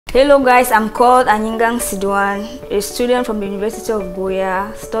Hello guys, I'm called Anyingang Sydwan, a student from the University of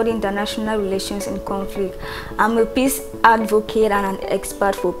Buea, studying international relations and conflict. I'm a peace advocate and an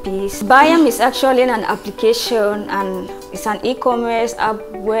expert for peace. Buyam is actually an application and it's an e-commerce app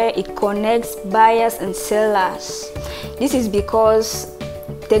where it connects buyers and sellers. This is because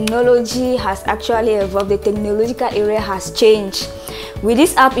technology has actually evolved, the technological area has changed. With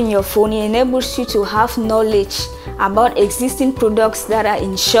this app in your phone, it enables you to have knowledge about existing products that are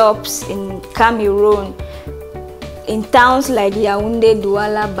in shops in Cameroon, in towns like Yaoundé,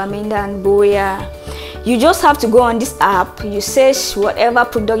 Douala, Bamenda, and Buea. You just have to go on this app, you search whatever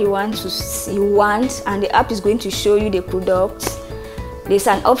product you want, and the app is going to show you the products. There's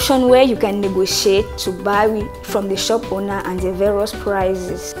an option where you can negotiate to buy from the shop owner and the various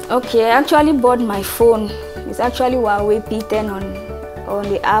prices. Okay, I actually bought my phone. It's actually Huawei P10 on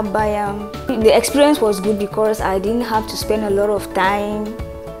the app Buyam. The experience was good because I didn't have to spend a lot of time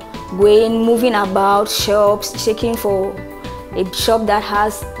moving about shops, checking for a shop that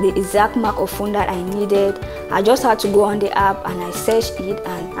has the exact mark of phone that I needed. I just had to go on the app and I searched it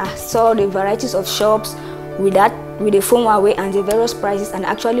and I saw the varieties of shops with the phone Huawei and the various prices, and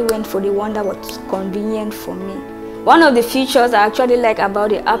actually went for the one that was convenient for me. One of the features I actually like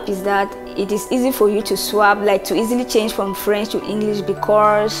about the app is that it is easy for you to swap, like to easily change from French to English,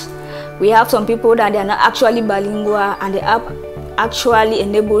 because we have some people that they are not actually bilingual, and the app actually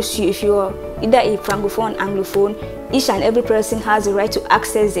enables you, if you are either a francophone or anglophone, each and every person has the right to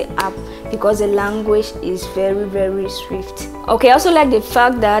access the app because the language is very, very swift. Okay, I also like the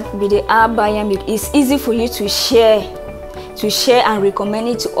fact that with the app Buyam, it's easy for you to share and recommend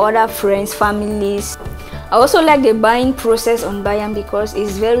it to other friends, families. I also like the buying process on Buyam because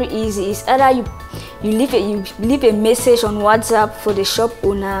it's very easy. It's either you leave a message on WhatsApp for the shop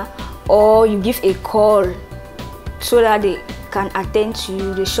owner, or you give a call so that they can attend to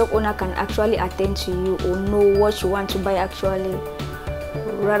you. The shop owner can actually attend to you or know what you want to buy actually,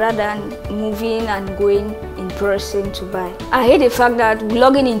 rather than moving and going in person to buy. I hate the fact that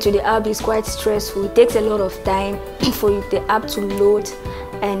logging into the app is quite stressful. It takes a lot of time for the app to load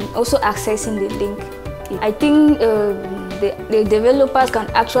and also accessing the link. I think the developers can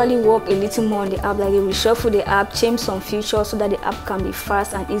actually work a little more on the app, like they reshuffle the app, change some features so that the app can be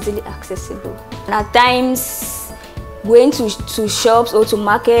fast and easily accessible. And at times, going to shops or to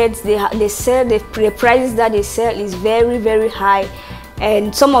markets, they sell the prices that they sell is very, very high,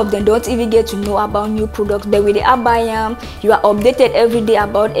 and some of them don't even get to know about new products. But with the app Buyam, you are updated every day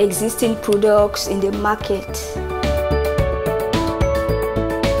about existing products in the market.